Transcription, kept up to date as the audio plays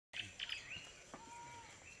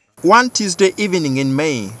One Tuesday evening in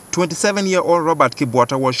May, 27-year-old Robert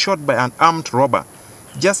Kibwata was shot by an armed robber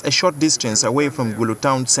just a short distance away from Gulu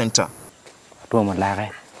town center.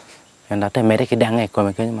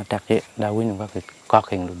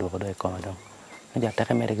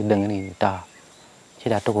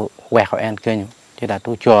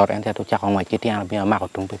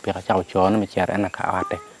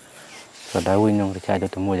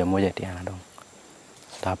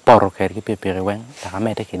 The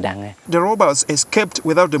robbers escaped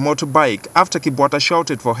without the motorbike after Kibwata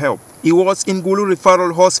shouted for help. He was in Gulu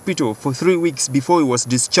Referral Hospital for 3 weeks before he was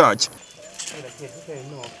discharged.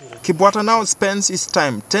 Kibwata now spends his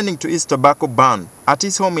time tending to his tobacco barn at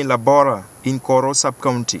his home in Labora in Koro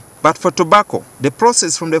sub-county. But for tobacco, the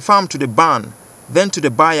process from the farm to the barn, then to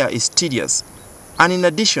the buyer is tedious. And in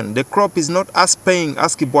addition, the crop is not as paying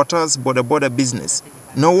as Kibwata's border business.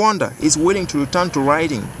 No wonder he's willing to return to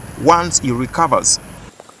riding once he recovers.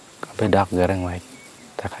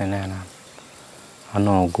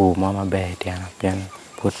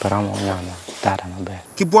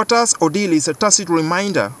 Kibwata's ordeal is a tacit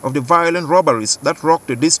reminder of the violent robberies that rocked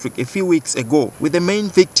the district a few weeks ago, with the main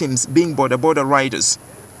victims being border riders.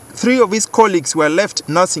 3 of his colleagues were left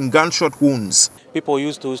nursing gunshot wounds. People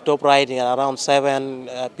used to stop riding at around 7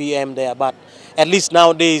 p.m. there, but at least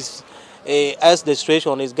nowadays, as the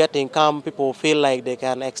situation is getting calm, people feel like they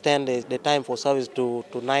can extend the time for service to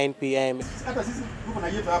 9 p.m.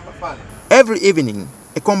 Every evening,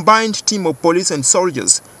 a combined team of police and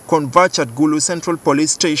soldiers converge at Gulu Central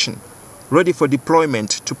Police Station, ready for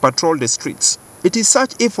deployment to patrol the streets. It is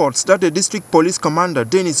such efforts that the District Police Commander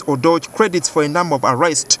Dennis Odoj credits for a number of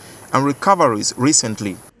arrests and recoveries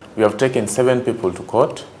recently. We have taken 7 people to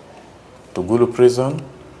court, to Gulu prison,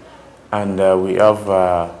 and we have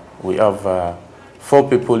 4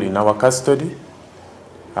 people in our custody.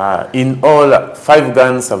 In all, 5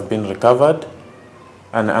 guns have been recovered,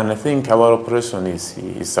 and I think our operation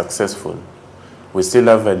is successful. We still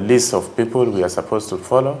have a list of people we are supposed to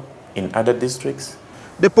follow in other districts.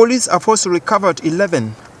 The police have also recovered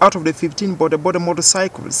 11 out of the 15 border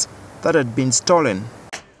motorcycles that had been stolen.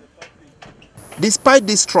 Despite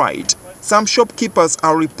this stride, some shopkeepers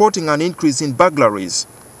are reporting an increase in burglaries,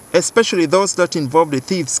 especially those that involve the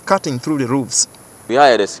thieves cutting through the roofs. We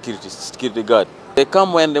hire the security guard. They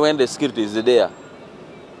come when the security is there.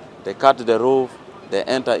 They cut the roof, they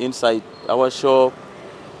enter inside our shop,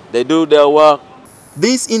 they do their work.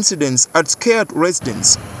 These incidents had scared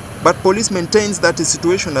residents, but police maintains that the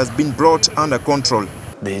situation has been brought under control.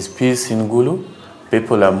 There is peace in Gulu,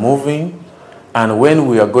 people are moving, and when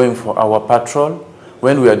we are going for our patrol,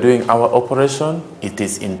 when we are doing our operation, it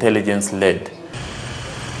is intelligence-led.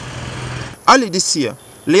 Early this year,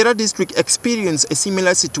 Lira district experienced a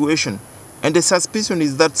similar situation, and the suspicion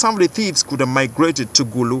is that some of the thieves could have migrated to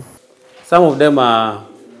Gulu. Some of them are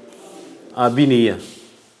been here,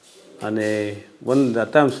 and one of the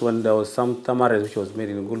times when there was some tamarind which was made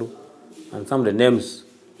in Gulu, and some of the names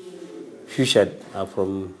featured are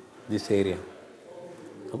from this area.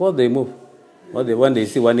 Suppose they move, but when they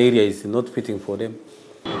see one area is not fitting for them.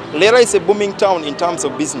 Lira is a booming town in terms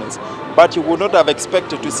of business, but you would not have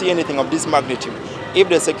expected to see anything of this magnitude if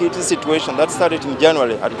the security situation that started in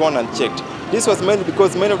January had gone unchecked. This was mainly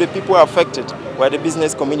because many of the people affected were the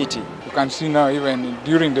business community. You can see now, even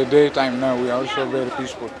during the daytime now, we are also very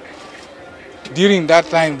peaceful. During that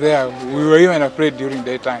time there, we were even afraid during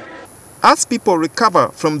daytime. As people recover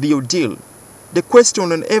from the ordeal, the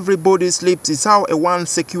question on everybody's lips is how a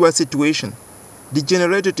once secure situation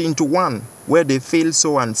degenerated into one where they feel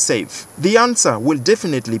so unsafe. The answer will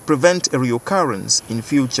definitely prevent a reoccurrence in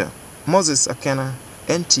future. Moses Akena,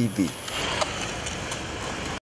 NTV.